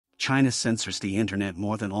China censors the internet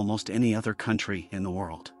more than almost any other country in the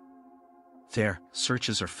world. There,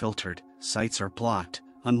 searches are filtered, sites are blocked,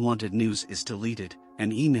 unwanted news is deleted,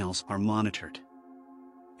 and emails are monitored.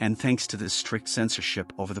 And thanks to this strict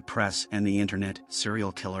censorship over the press and the internet,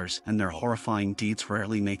 serial killers and their horrifying deeds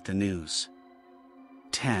rarely make the news.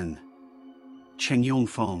 10. Chen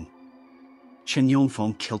Yongfeng. Chen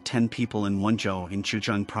Yongfeng killed 10 people in Wenzhou in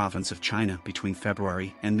Zhejiang province of China between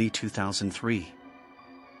February and May 2003.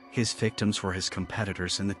 His victims were his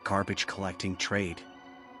competitors in the garbage collecting trade.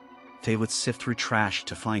 They would sift through trash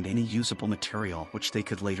to find any usable material which they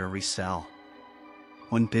could later resell.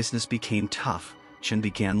 When business became tough, Chen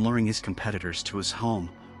began luring his competitors to his home,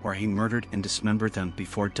 where he murdered and dismembered them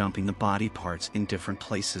before dumping the body parts in different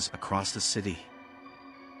places across the city.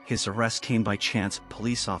 His arrest came by chance.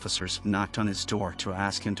 Police officers knocked on his door to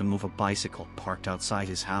ask him to move a bicycle parked outside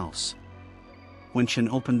his house. When Chen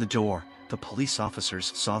opened the door, the police officers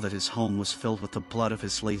saw that his home was filled with the blood of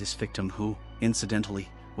his latest victim who, incidentally,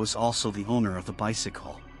 was also the owner of the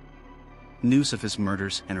bicycle. News of his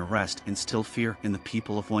murders and arrest instilled fear in the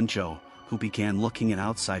people of Wenzhou, who began looking at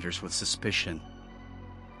outsiders with suspicion.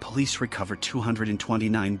 Police recovered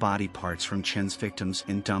 229 body parts from Chen's victims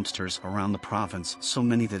in dumpsters around the province, so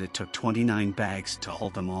many that it took 29 bags to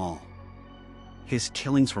hold them all. His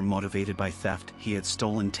killings were motivated by theft. He had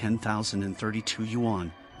stolen 10,032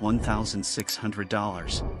 yuan,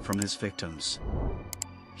 $1,600, from his victims.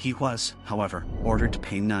 He was, however, ordered to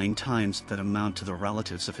pay 9 times that amount to the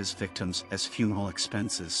relatives of his victims as funeral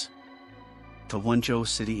expenses. The Wenzhou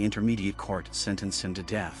City Intermediate Court sentenced him to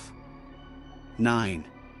death. 9.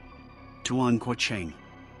 Duan Guocheng.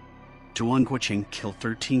 Duan Guocheng killed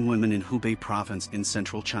 13 women in Hubei province in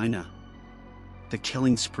central China. The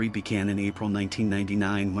killing spree began in April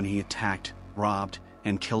 1999 when he attacked, robbed,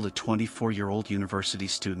 and killed a 24-year-old university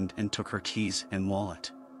student and took her keys and wallet.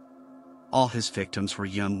 All his victims were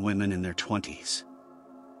young women in their 20s.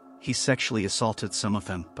 He sexually assaulted some of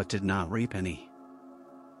them but did not rape any.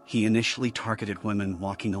 He initially targeted women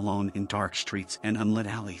walking alone in dark streets and unlit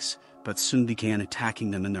alleys, but soon began attacking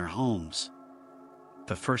them in their homes.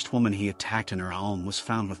 The first woman he attacked in her home was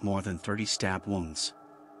found with more than 30 stab wounds.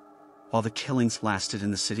 While the killings lasted in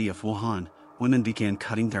the city of Wuhan, women began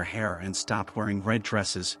cutting their hair and stopped wearing red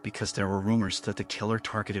dresses because there were rumors that the killer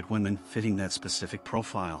targeted women fitting that specific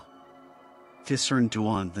profile. This earned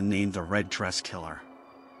Duan the name the Red Dress Killer.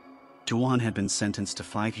 Duan had been sentenced to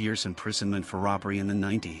 5 years imprisonment for robbery in the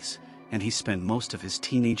 90s, and he spent most of his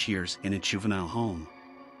teenage years in a juvenile home.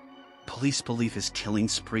 Police believe his killing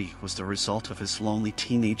spree was the result of his lonely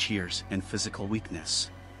teenage years and physical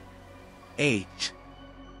weakness. 8.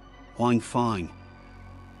 Wang Fang.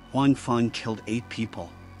 Wang Fang killed 8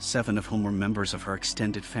 people, 7 of whom were members of her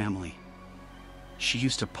extended family. She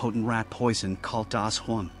used a potent rat poison called Das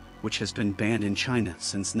Huan, which has been banned in China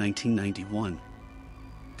since 1991.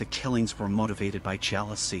 The killings were motivated by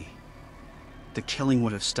jealousy. The killing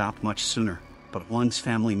would have stopped much sooner, but Wang's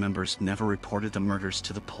family members never reported the murders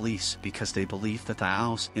to the police because they believed that the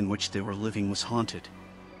house in which they were living was haunted.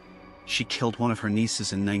 She killed one of her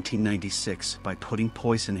nieces in 1996 by putting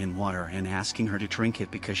poison in water and asking her to drink it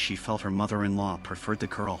because she felt her mother-in-law preferred the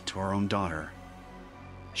girl to her own daughter.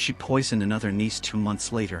 She poisoned another niece 2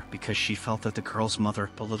 months later because she felt that the girl's mother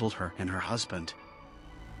belittled her and her husband.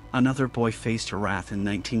 Another boy faced her wrath in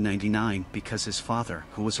 1999 because his father,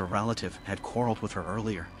 who was a relative, had quarreled with her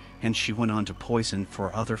earlier, and she went on to poison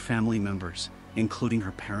 4 other family members, including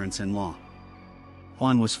her parents-in-law.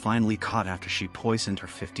 Juan was finally caught after she poisoned her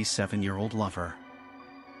 57-year-old lover.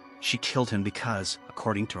 She killed him because,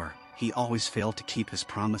 according to her, he always failed to keep his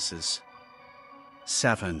promises.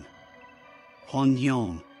 7. Huang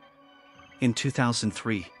Yong. In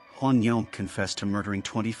 2003, Huang Yong confessed to murdering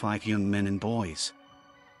 25 young men and boys.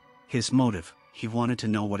 His motive: he wanted to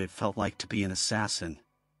know what it felt like to be an assassin.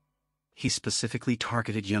 He specifically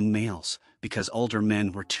targeted young males, because older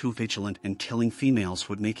men were too vigilant and killing females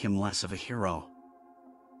would make him less of a hero.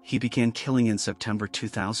 He began killing in September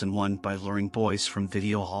 2001 by luring boys from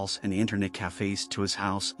video halls and internet cafes to his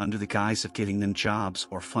house under the guise of getting them jobs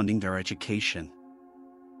or funding their education.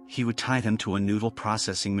 He would tie them to a noodle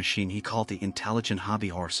processing machine he called the intelligent hobby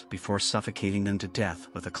horse before suffocating them to death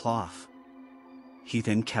with a cloth. He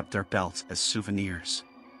then kept their belts as souvenirs.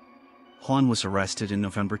 Huan was arrested in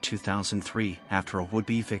November 2003 after a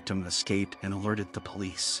would-be victim escaped and alerted the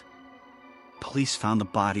police. Police found the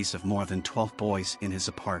bodies of more than 12 boys in his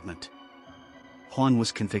apartment. Huan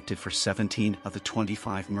was convicted for 17 of the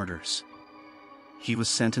 25 murders. He was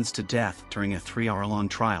sentenced to death during a 3-hour-long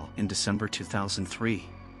trial in December 2003.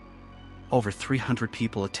 Over 300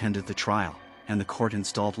 people attended the trial, and the court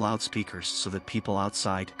installed loudspeakers so that people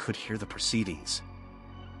outside could hear the proceedings.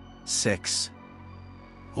 6.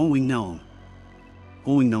 Huang Yong.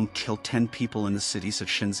 Huang Yong killed 10 people in the cities of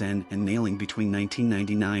Shenzhen and Nailing between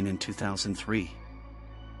 1999 and 2003.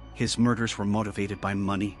 His murders were motivated by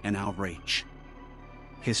money and outrage.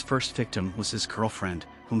 His first victim was his girlfriend,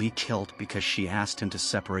 whom he killed because she asked him to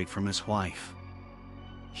separate from his wife.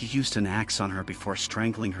 He used an axe on her before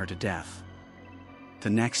strangling her to death. The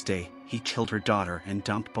next day, he killed her daughter and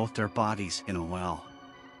dumped both their bodies in a well.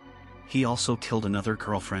 He also killed another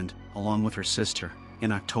girlfriend, along with her sister,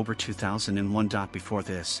 in October 2001. Before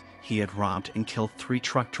this, he had robbed and killed 3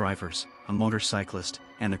 truck drivers, a motorcyclist,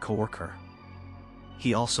 and a coworker.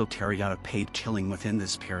 He also carried out a paid killing within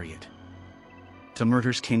this period. The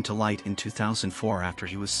murders came to light in 2004 after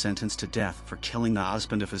he was sentenced to death for killing the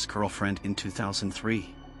husband of his girlfriend in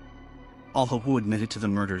 2003. Although Wu admitted to the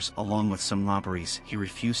murders along with some robberies, he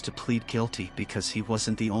refused to plead guilty because he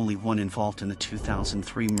wasn't the only one involved in the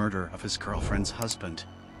 2003 murder of his girlfriend's husband.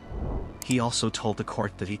 He also told the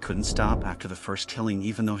court that he couldn't stop after the first killing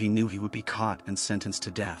even though he knew he would be caught and sentenced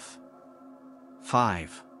to death.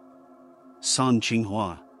 5. Song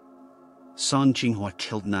Jinghua. Song Jinghua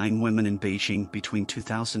killed 9 women in Beijing between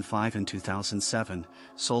 2005 and 2007,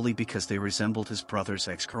 solely because they resembled his brother's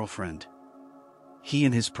ex-girlfriend. He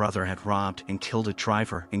and his brother had robbed and killed a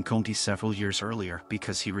driver in Gongdi several years earlier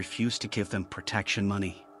because he refused to give them protection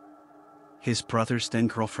money. His brother's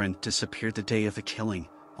then-girlfriend disappeared the day of the killing,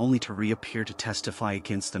 only to reappear to testify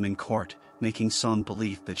against them in court, making Song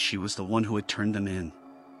believe that she was the one who had turned them in.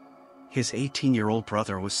 His 18-year-old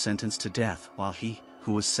brother was sentenced to death, while he,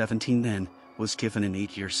 who was 17 then, was given an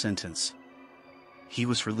 8-year sentence. He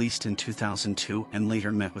was released in 2002 and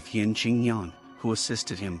later met with Yan Jingyan, who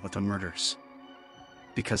assisted him with the murders.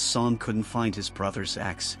 Because Song couldn't find his brother's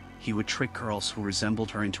ex, he would trick girls who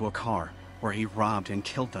resembled her into a car, where he robbed and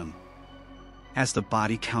killed them. As the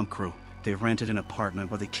body count grew, they rented an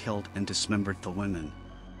apartment where they killed and dismembered the women.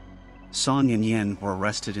 Song and Yan were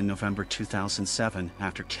arrested in November 2007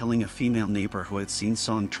 after killing a female neighbor who had seen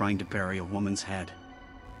Song trying to bury a woman's head.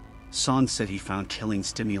 Song said he found killing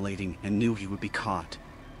stimulating and knew he would be caught.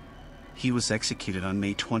 He was executed on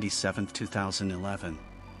May 27, 2011.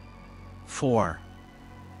 4.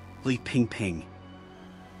 Li Pingping.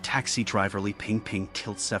 Taxi driver Li Pingping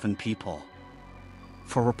killed 7 people.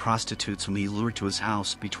 4 were prostitutes whom he lured to his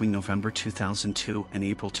house between November 2002 and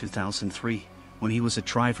April 2003, when he was a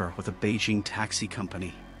driver with a Beijing taxi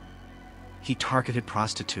company. He targeted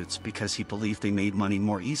prostitutes because he believed they made money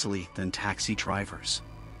more easily than taxi drivers.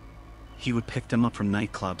 He would pick them up from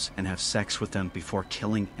nightclubs and have sex with them before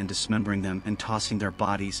killing and dismembering them and tossing their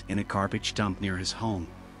bodies in a garbage dump near his home.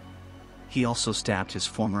 He also stabbed his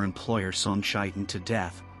former employer Song Shaitan to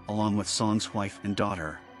death, along with Song's wife and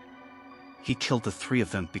daughter. He killed the 3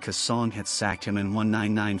 of them because Song had sacked him in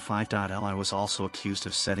 1995. Li was also accused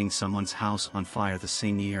of setting someone's house on fire the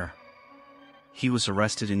same year. He was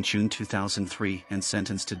arrested in June 2003 and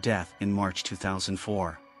sentenced to death in March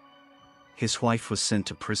 2004. His wife was sent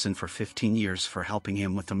to prison for 15 years for helping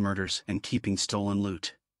him with the murders and keeping stolen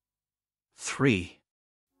loot. 3.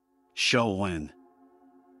 Zhou Wen.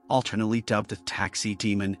 Alternately dubbed the Taxi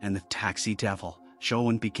Demon and the Taxi Devil, Zhou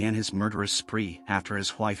Wen began his murderous spree after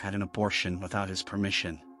his wife had an abortion without his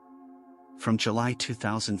permission. From July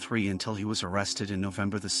 2003 until he was arrested in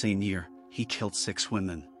November the same year, he killed 6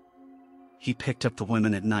 women. He picked up the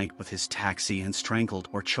women at night with his taxi and strangled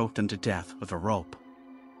or choked them to death with a rope.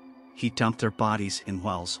 He dumped their bodies in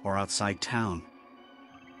wells or outside town.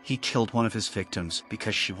 He killed one of his victims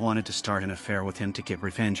because she wanted to start an affair with him to get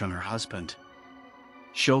revenge on her husband.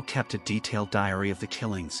 Zhou kept a detailed diary of the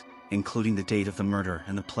killings, including the date of the murder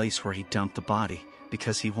and the place where he dumped the body,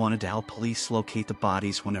 because he wanted to help police locate the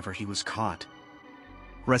bodies whenever he was caught.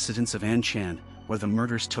 Residents of Anshan, where the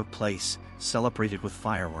murders took place, celebrated with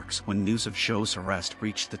fireworks when news of Zhou's arrest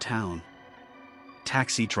reached the town.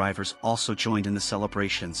 Taxi drivers also joined in the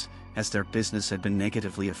celebrations, as their business had been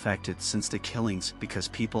negatively affected since the killings because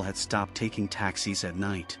people had stopped taking taxis at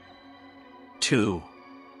night. 2.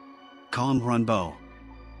 Gong Runbo.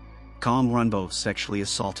 Gong Runbo sexually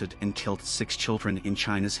assaulted and killed 6 children in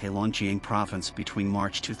China's Heilongjiang province between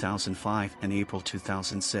March 2005 and April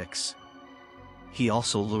 2006. He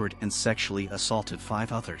also lured and sexually assaulted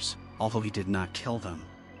 5 others, although he did not kill them.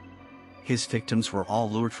 His victims were all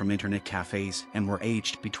lured from internet cafes and were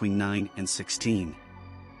aged between 9 and 16.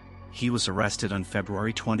 He was arrested on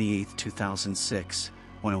February 28, 2006,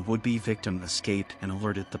 when a would-be victim escaped and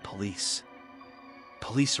alerted the police.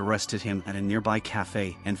 Police arrested him at a nearby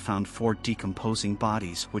cafe and found 4 decomposing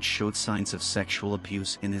bodies which showed signs of sexual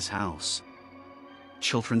abuse in his house.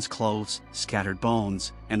 Children's clothes, scattered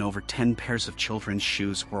bones, and over 10 pairs of children's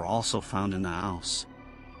shoes were also found in the house.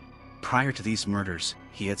 Prior to these murders,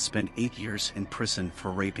 he had spent 8 years in prison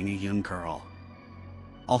for raping a young girl.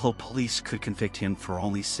 Although police could convict him for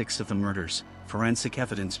only 6 of the murders, forensic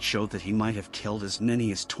evidence showed that he might have killed as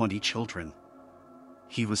many as 20 children.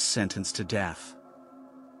 He was sentenced to death.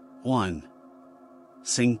 1.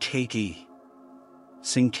 Zeng Kaigui.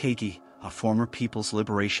 Zeng Kaigui, a former People's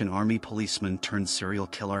Liberation Army policeman turned serial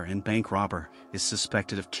killer and bank robber, is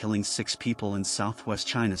suspected of killing 6 people in southwest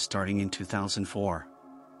China starting in 2004.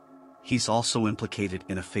 He's also implicated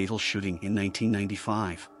in a fatal shooting in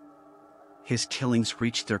 1995. His killings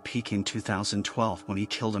reached their peak in 2012 when he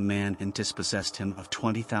killed a man and dispossessed him of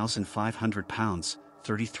 £20,500,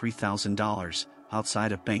 $33,000,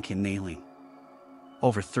 outside a bank in Nailing.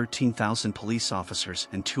 Over 13,000 police officers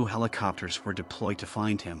and 2 helicopters were deployed to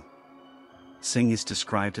find him. Zeng is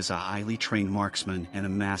described as a highly trained marksman and a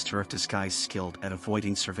master of disguise skilled at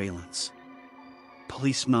avoiding surveillance.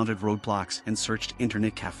 Police mounted roadblocks and searched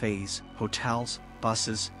internet cafes, hotels,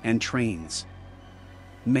 buses, and trains.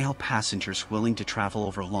 Male passengers willing to travel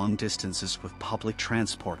over long distances with public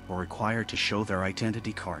transport were required to show their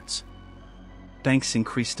identity cards. Banks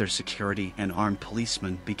increased their security and armed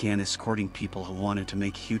policemen began escorting people who wanted to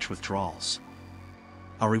make huge withdrawals.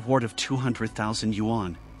 A reward of 200,000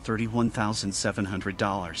 yuan,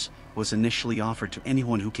 $31,700, was initially offered to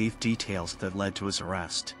anyone who gave details that led to his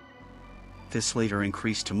arrest. This later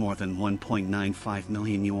increased to more than 1.95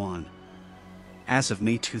 million yuan. As of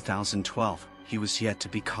May 2012, he was yet to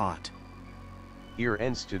be caught. Here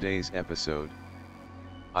ends today's episode.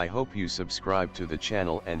 I hope you subscribe to the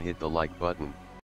channel and hit the like button.